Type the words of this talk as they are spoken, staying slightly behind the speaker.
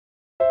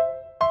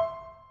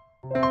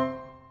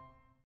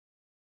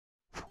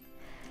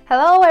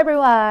Hello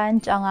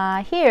everyone,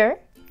 JungAh here.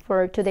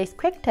 For today's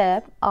quick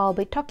tip, I'll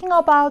be talking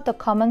about the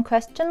common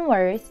question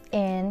words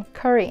in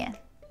Korean.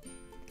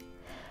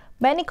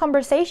 Many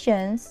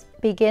conversations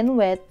begin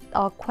with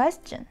a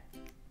question.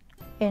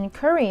 In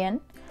Korean,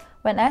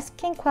 when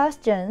asking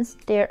questions,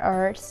 there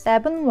are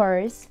 7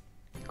 words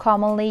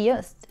commonly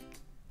used.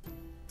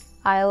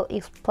 I'll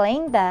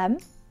explain them.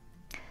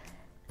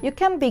 You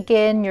can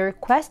begin your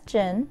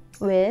question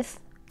with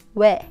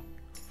왜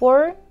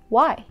for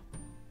why.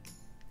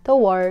 The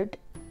word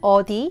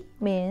어디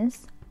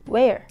means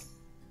where.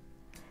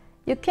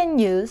 You can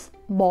use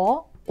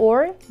뭐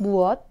or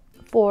무엇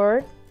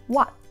for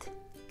what.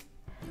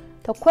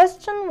 The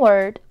question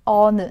word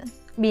어느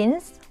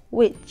means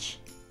which.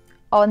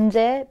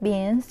 언제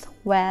means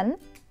when.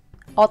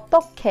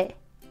 어떻게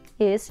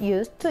is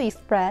used to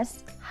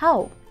express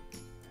how.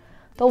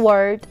 The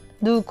word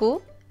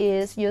누구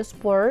is used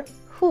for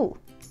who.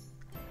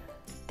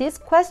 These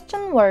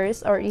question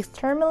words are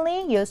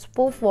extremely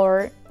useful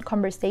for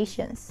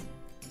conversations.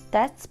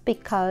 That's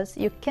because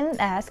you can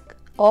ask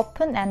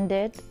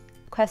open-ended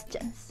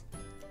questions.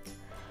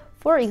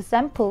 For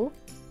example,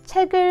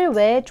 책을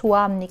왜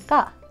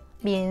좋아합니까?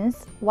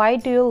 means why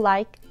do you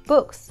like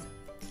books?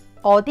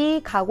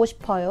 어디 가고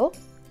싶어요?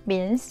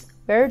 means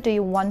where do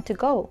you want to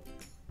go?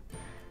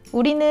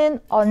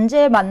 우리는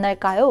언제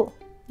만날까요?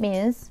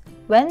 means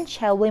when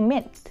shall we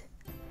meet?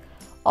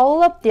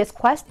 All of these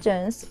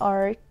questions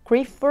are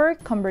great for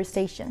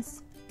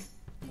conversations.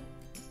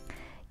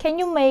 Can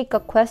you make a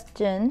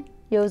question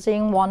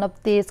using one of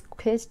these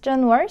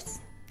question words?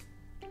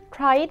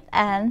 Try it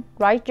and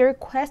write your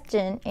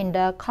question in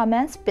the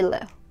comments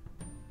below.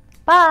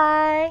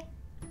 Bye!